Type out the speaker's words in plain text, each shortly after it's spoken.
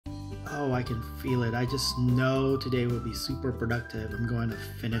Oh, I can feel it. I just know today will be super productive. I'm going to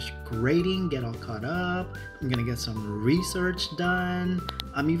finish grading, get all caught up. I'm going to get some research done.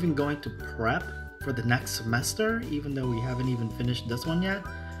 I'm even going to prep for the next semester, even though we haven't even finished this one yet.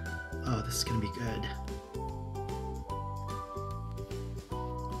 Oh, this is going to be good.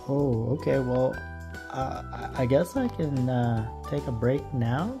 Oh, okay. Well, I guess I can take a break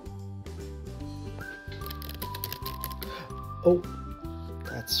now. Oh,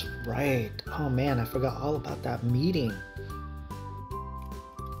 that's right. Oh man, I forgot all about that meeting.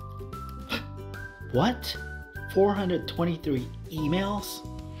 What? 423 emails?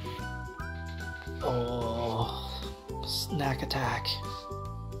 Oh, snack attack.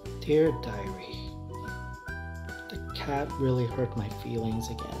 Dear diary. The cat really hurt my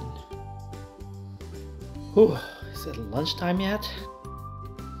feelings again. Whew, is it lunchtime yet?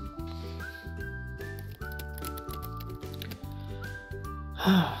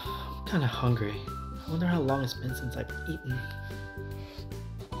 I'm kind of hungry. I wonder how long it's been since I've eaten.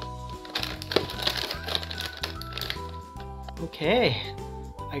 Okay,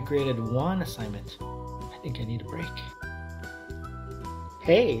 I graded one assignment. I think I need a break.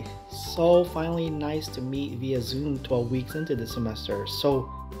 Hey, so finally nice to meet via Zoom 12 weeks into the semester.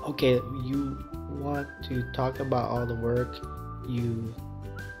 So, okay, you want to talk about all the work you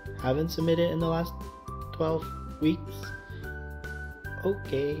haven't submitted in the last 12 weeks?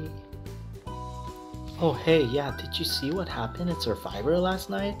 Okay. Oh, hey, yeah, did you see what happened at Survivor last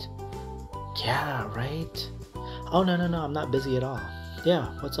night? Yeah, right? Oh, no, I'm not busy at all. Yeah,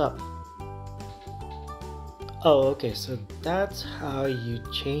 what's up? Oh, okay, so that's how you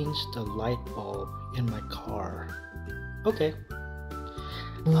change the light bulb in my car. Okay.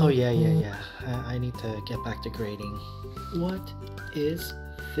 Oh, yeah. I need to get back to grading. What is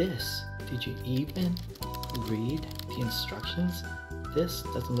this? Did you even read the instructions? This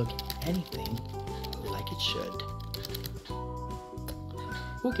doesn't look anything like it should.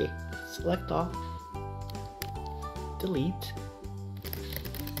 Okay, select all. Delete.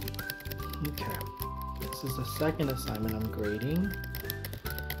 Okay, this is the second assignment I'm grading.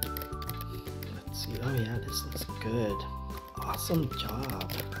 Let's see. Oh yeah, this looks good. Awesome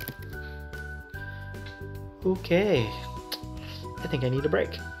job. Okay, I think I need a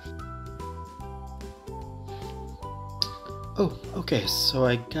break. Oh, okay, so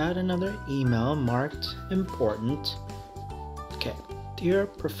I got another email marked important. Okay, dear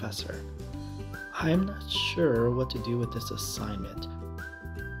professor, I'm not sure what to do with this assignment.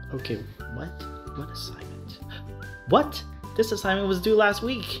 Okay, what? What assignment? What? This assignment was due last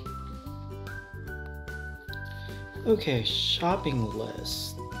week. Okay, shopping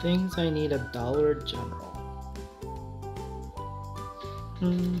list. Things I need at Dollar General.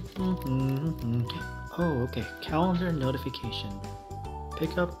 Oh, okay. Calendar notification.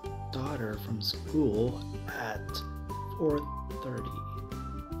 Pick up daughter from school at 4:30.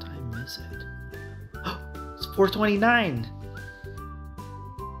 What time is it? It's 4:29.